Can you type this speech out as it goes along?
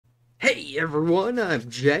Hey everyone, I'm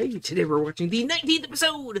Jay. Today we're watching the 19th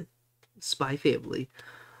episode, Spy Family.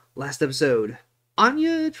 Last episode,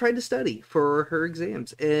 Anya tried to study for her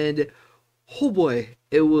exams, and oh boy,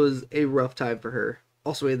 it was a rough time for her.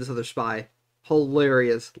 Also, we had this other spy.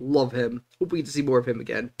 Hilarious. Love him. Hope we get to see more of him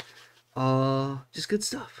again. Just good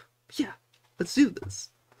stuff. Yeah, let's do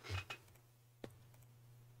this.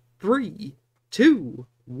 3, 2,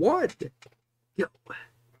 1, go.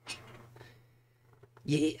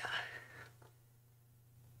 Yeah.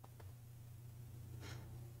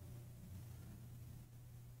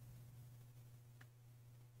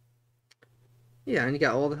 Yeah, and you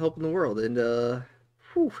got all the help in the world, and,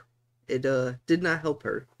 whew, it, did not help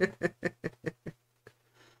her.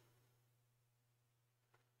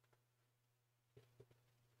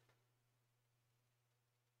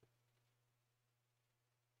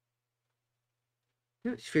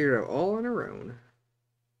 Yeah, she figured it out all on her own.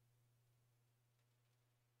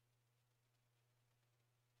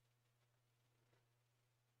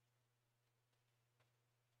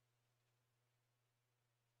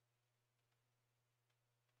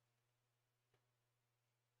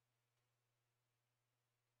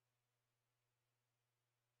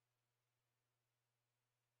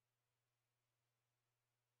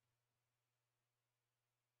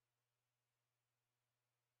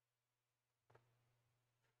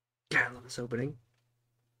 God, I love this opening.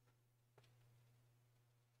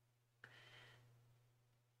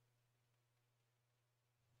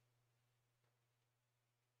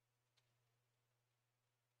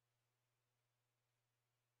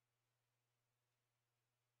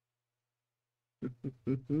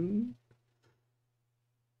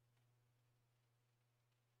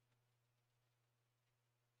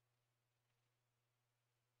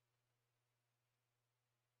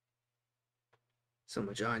 So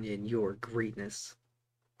much Anya and your greatness.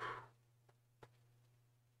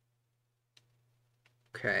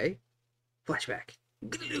 Okay. Flashback.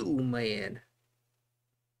 Glue man.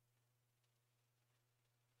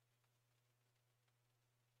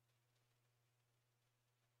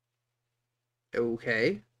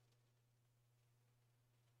 Okay.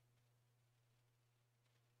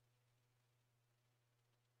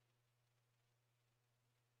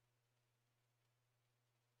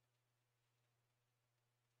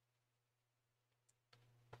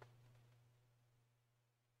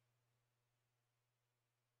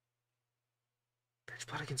 Bench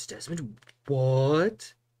plot against Desmond?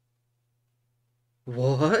 What?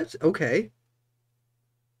 What? Okay.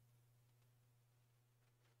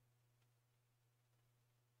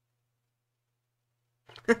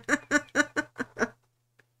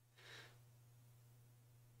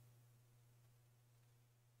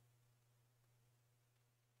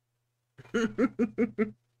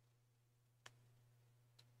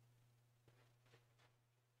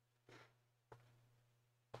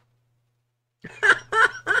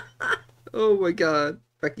 Oh my god.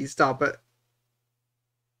 Becky, stop it.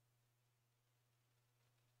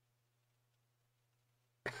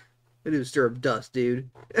 I do stir up dust, dude.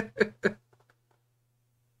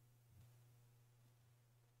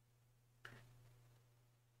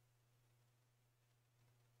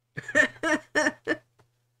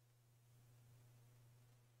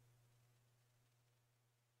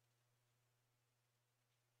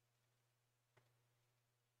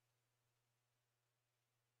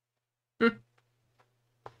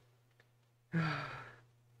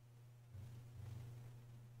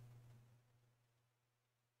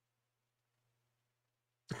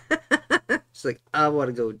 She's like, I want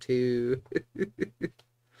to go too.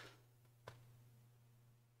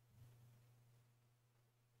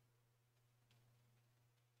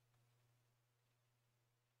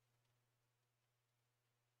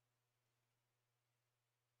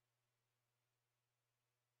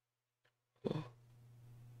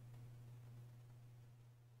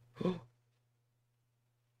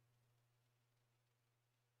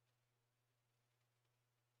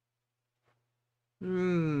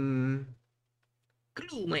 Hmm.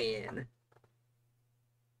 Glue man.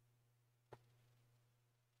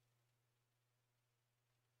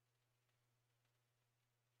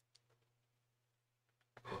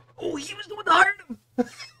 Oh, he was the one that hired him.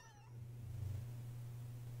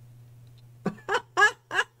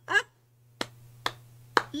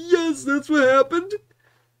 Yes, that's what happened.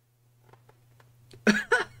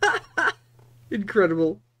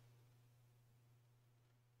 Incredible.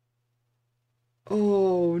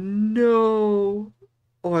 Oh no.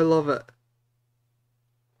 Oh, I love it.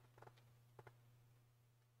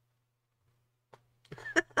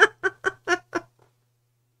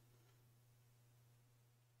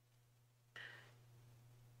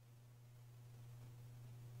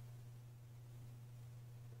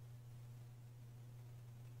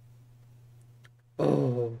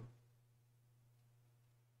 Oh.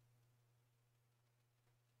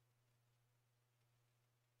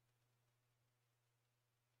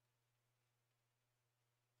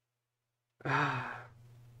 Ah.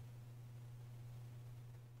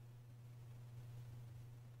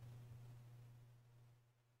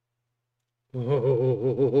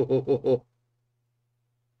 Oh.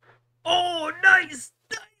 Oh, nice!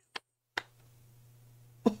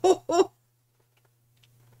 Oh.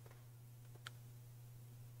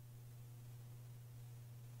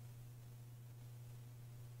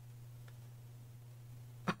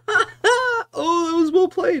 Oh, it was well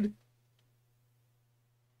played.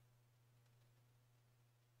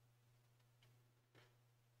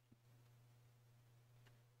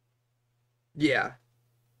 Yeah.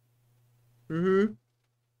 Mm-hmm.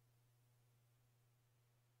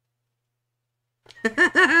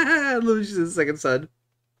 Lucius' second son.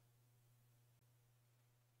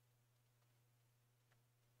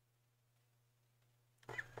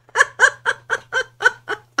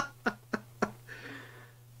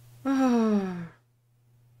 Ah.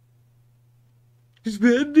 It's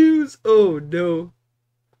bad news. Oh no.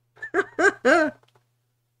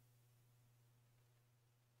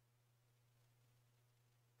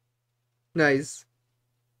 Nice.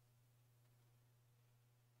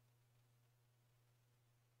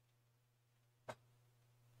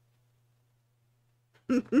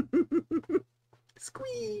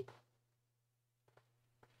 Squee.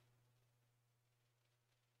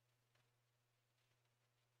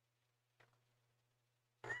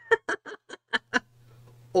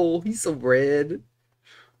 Oh, he's so red.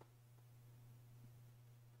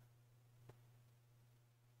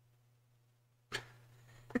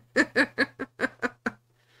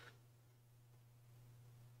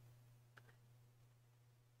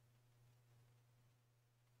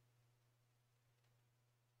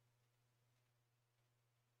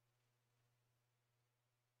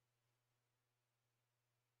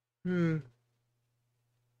 Hmm.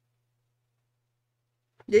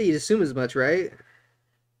 Yeah, you'd assume as much, right?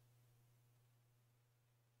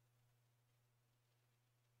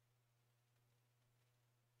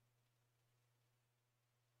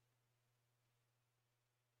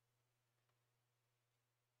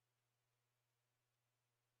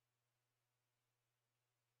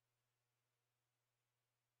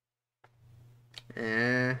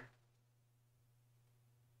 Eh.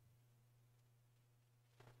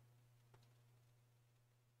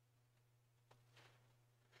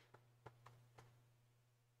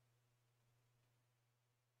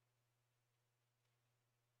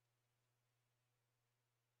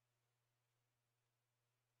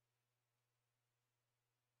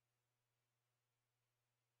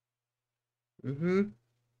 Mm-hmm.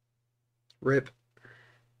 Rip.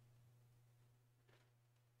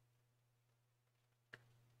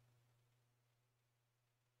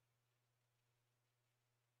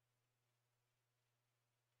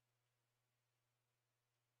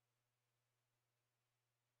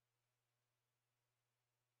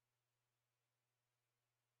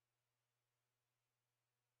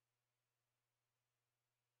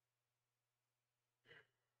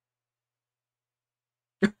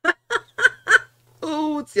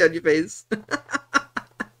 Oh, what's the on your face?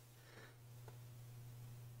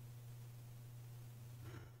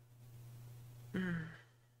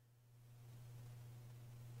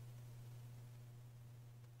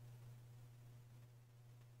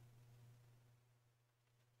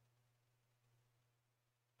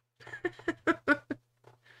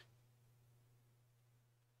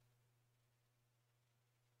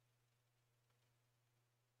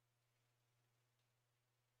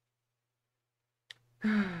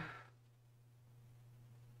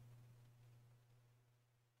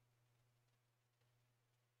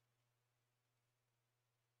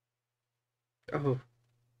 Oh,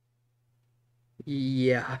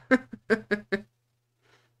 yeah.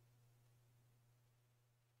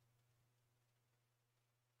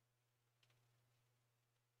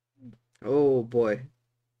 Oh boy.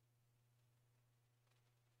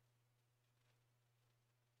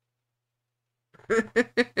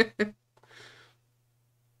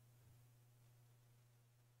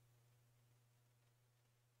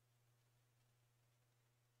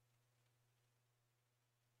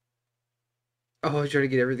 Oh, he's trying to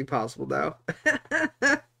get everything possible now.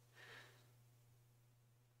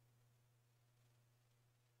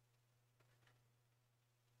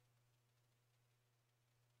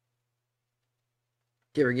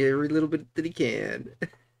 Get every little bit that he can.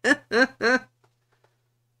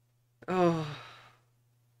 Oh.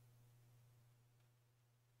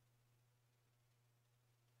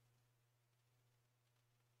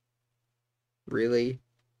 Really?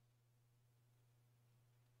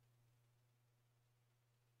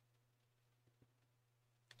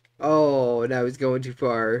 Oh, now he's going too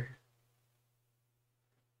far.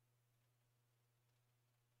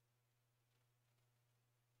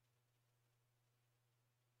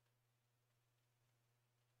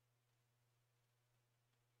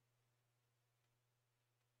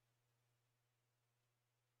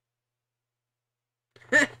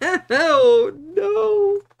 Oh,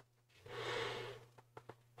 no.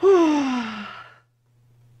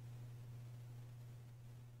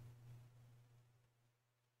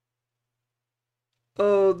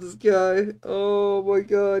 Oh, this guy. Oh my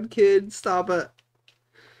god, kid, stop it.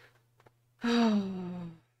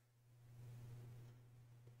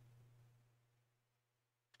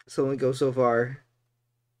 So only go so far.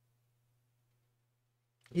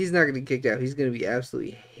 He's not gonna get kicked out. He's gonna be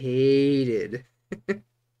absolutely hated.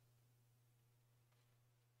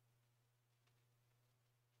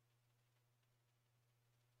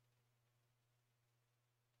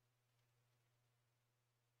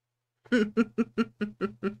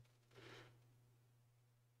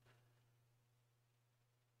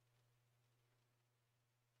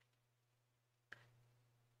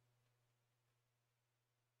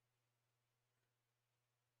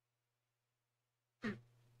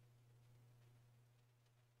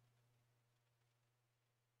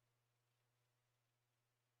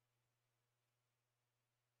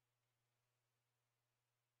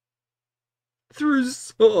 Through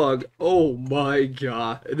song. Oh my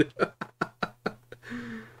god.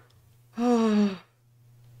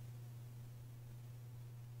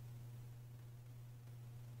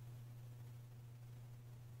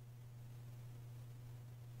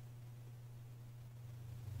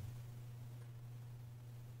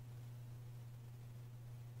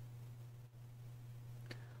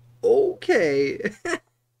 Okay.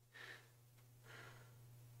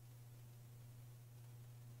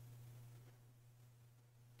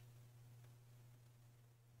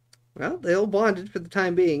 Well, they all bonded for the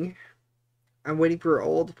time being. I'm waiting for it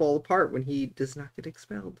all to fall apart when he does not get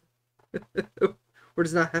expelled. Or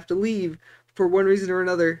does not have to leave for one reason or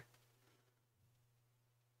another.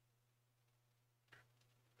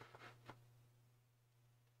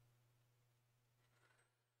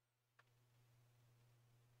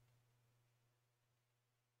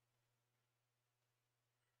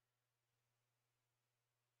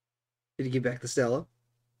 Did he get back to Stella?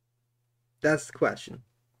 That's the question.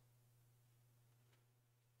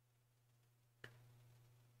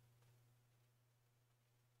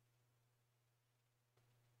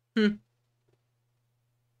 Hmm.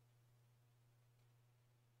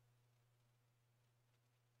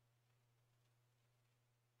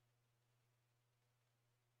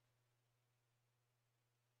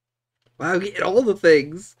 Wow, get all the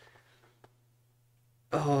things.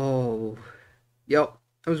 Oh. Yep.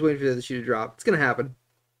 I was waiting for the other shoe to drop. It's gonna happen.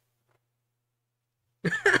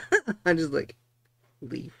 I just like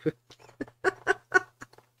leave.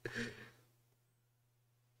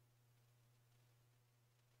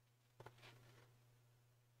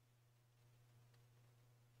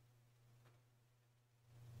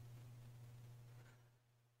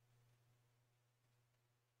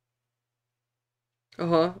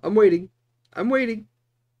 Uh-huh. I'm waiting. I'm waiting.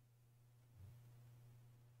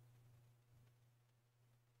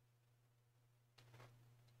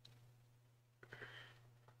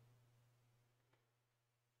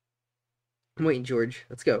 I'm waiting, George.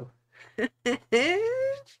 Let's go. Oh,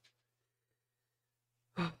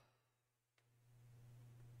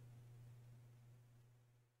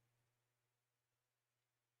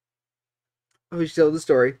 he's telling the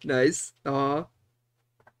story. Nice. Aw.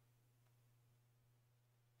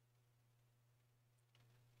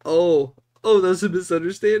 Oh. Oh, that's a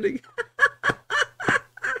misunderstanding.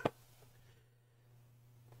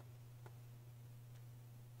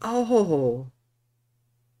 Oh.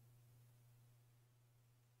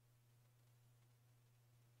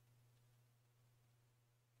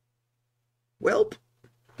 Welp.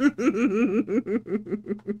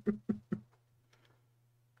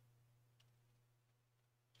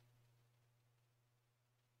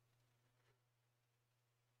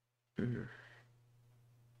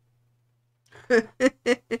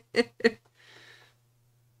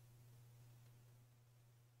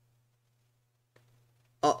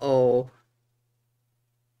 Uh-oh.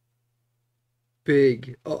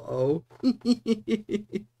 Big. Uh-oh.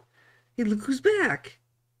 Hey, look who's back.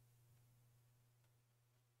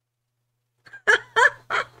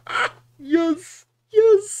 Yes.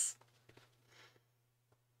 Yes.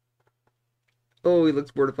 Oh, he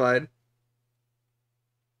looks mortified.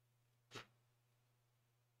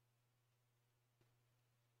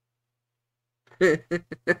 Like,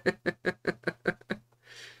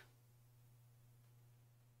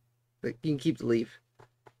 you can keep the leaf.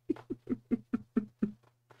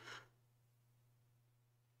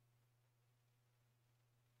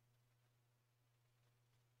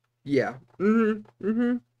 Yeah. Mm-hmm.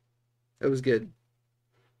 Mm-hmm. That was good.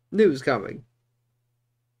 Knew it was coming.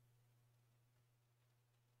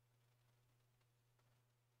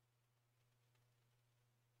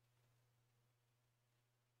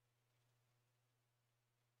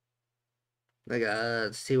 Like,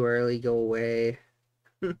 it's too early, go away.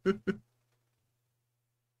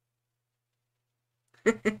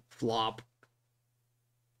 Flop.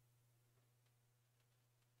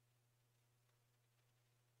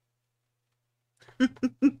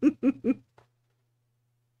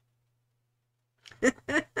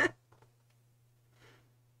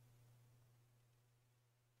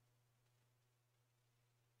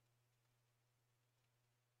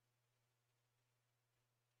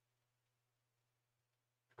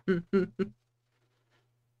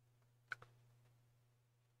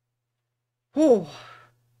 Oh,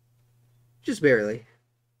 just barely.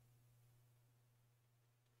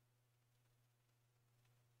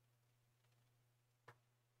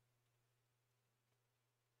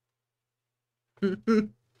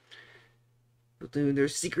 Doing their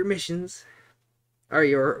secret missions.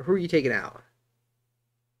 Alright, who are you taking out?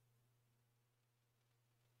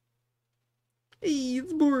 Hey,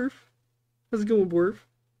 it's Borf. How's it going, Borf?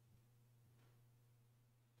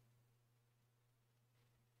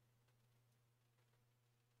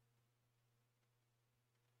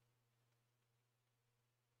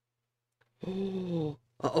 Oh,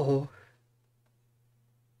 uh-oh.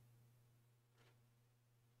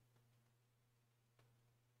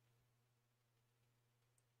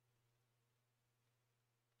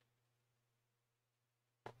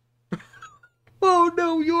 Oh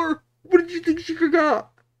no, what did you think she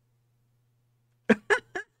got?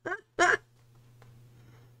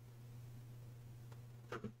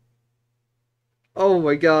 Oh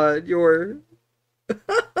my god,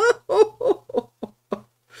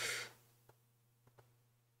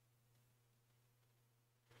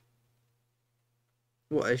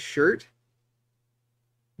 What, a shirt?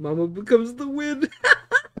 Mama becomes the wind.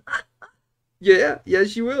 Yeah, yeah,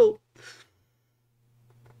 she will.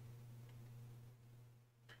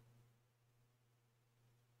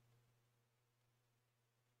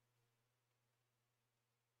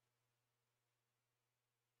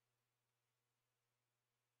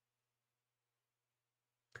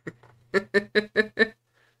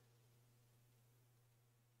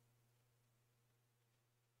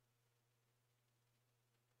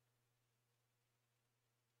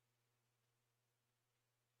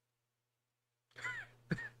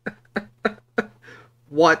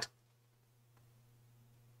 What?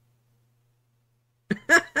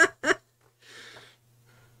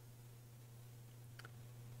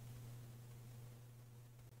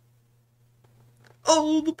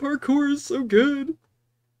 Oh, the parkour is so good.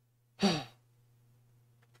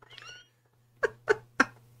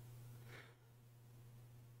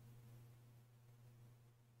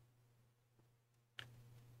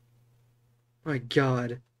 My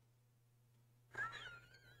god.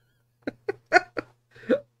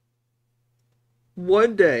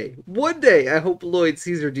 One day, I hope Lloyd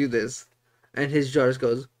sees her do this. And his jaw just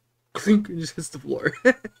goes clink and just hits the floor.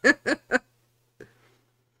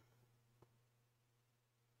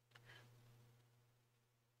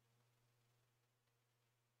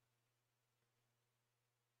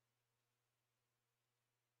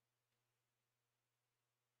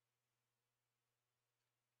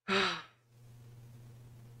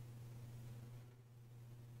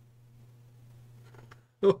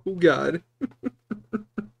 Oh god.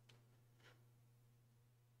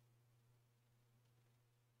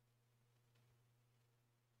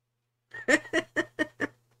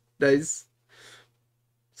 Nice.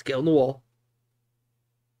 Scale on the wall.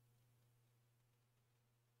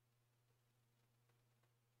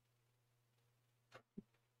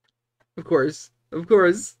 Of course. Of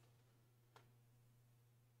course.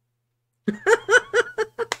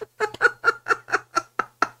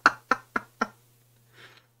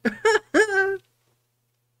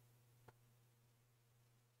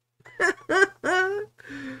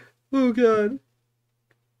 Oh god.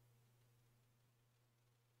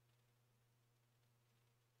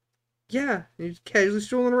 Yeah, he's casually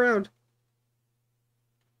strolling around.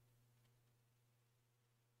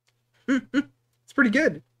 It's pretty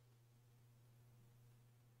good.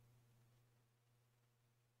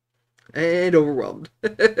 And overwhelmed.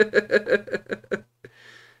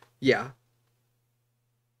 Yeah.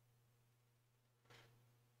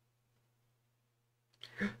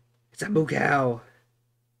 Sambo Cow.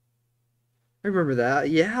 I remember that.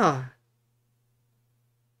 Yeah.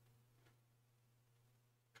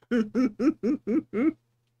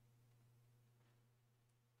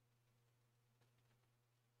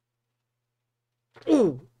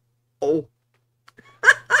 Oh. Oh.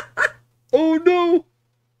 Oh no.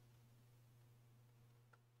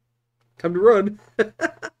 Time to run.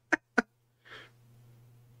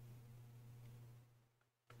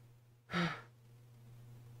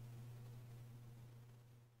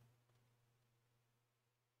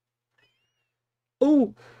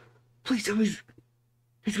 Oh. Please tell me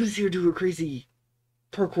he's gonna see her do her crazy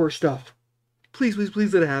parkour stuff. Please, please,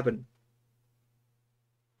 please let it happen.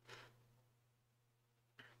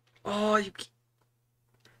 Oh, you...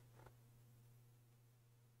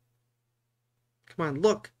 Come on,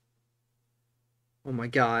 look. Oh my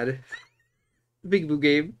god. Big Boo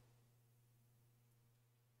game.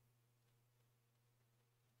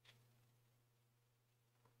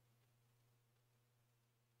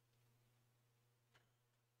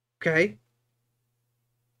 Okay.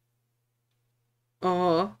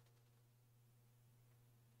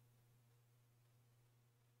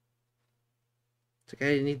 It's okay,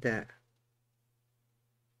 I didn't need that.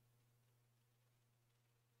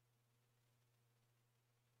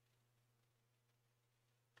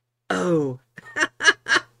 Oh.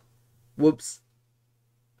 Whoops.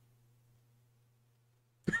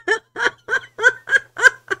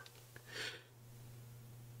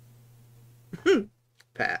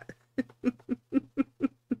 Pat.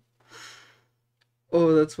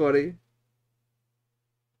 Oh, that's funny.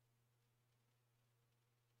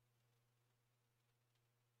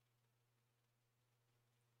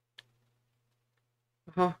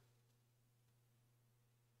 Huh.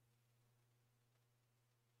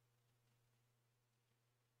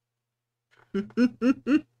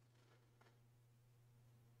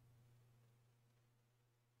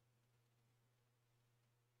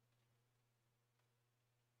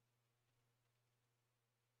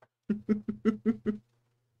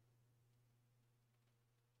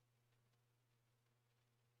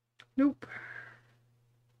 Nope.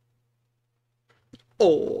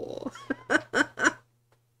 Oh.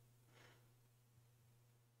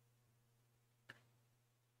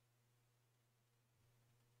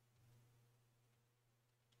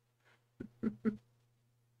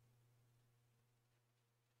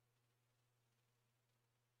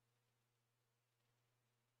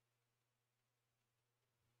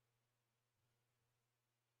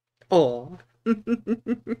 Oh.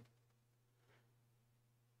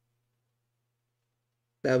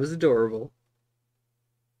 That was adorable.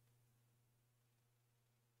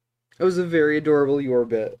 That was a very adorable your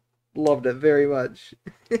bit. Loved it very much.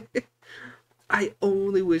 I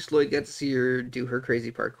only wish Lloyd got to see her do her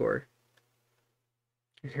crazy parkour.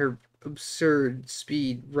 Her absurd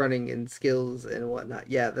speed, running, and skills and whatnot.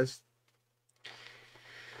 Yeah, that's...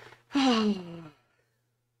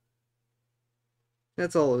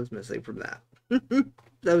 That's all I was missing from that.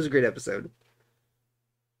 That was a great episode.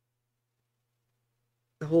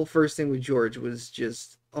 The whole first thing with George was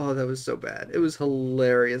just... Oh, that was so bad. It was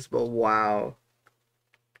hilarious, but wow.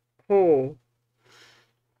 Oh.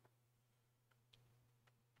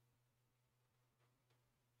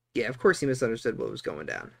 Yeah, of course he misunderstood what was going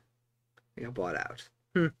down. He got bought out.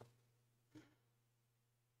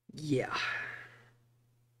 Yeah.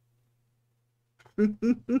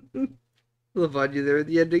 Love Anya there at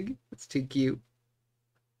the ending. It's too cute.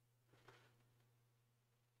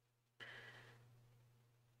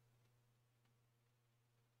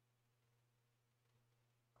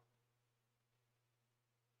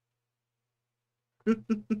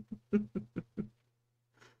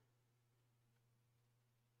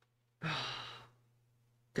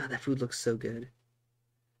 God, that food looks so good.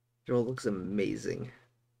 It all looks amazing.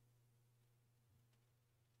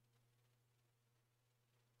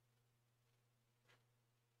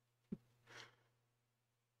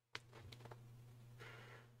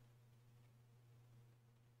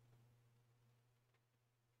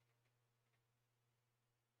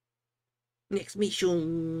 Next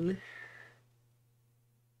mission.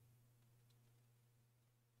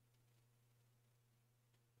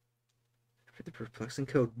 For the perplexing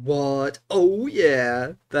code. What? Oh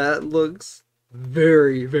yeah, that looks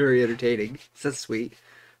very, very entertaining. That's sweet.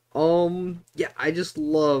 Yeah, I just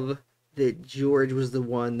love that George was the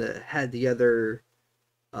one that had the other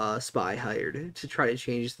spy hired to try to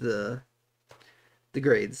change the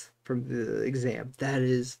grades from the exam. That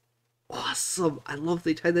is awesome. I love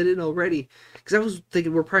they tied that in already because I was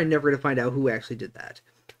thinking we're probably never gonna find out who actually did that.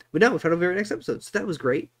 But now we found out very next episode, so that was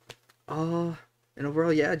great. And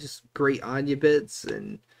overall, yeah, just great Anya bits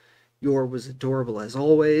and Yor was adorable as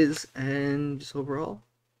always, and just overall,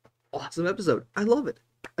 awesome episode. I love it.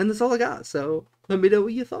 And that's all I got, so let me know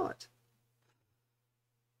what you thought.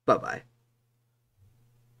 Bye-bye.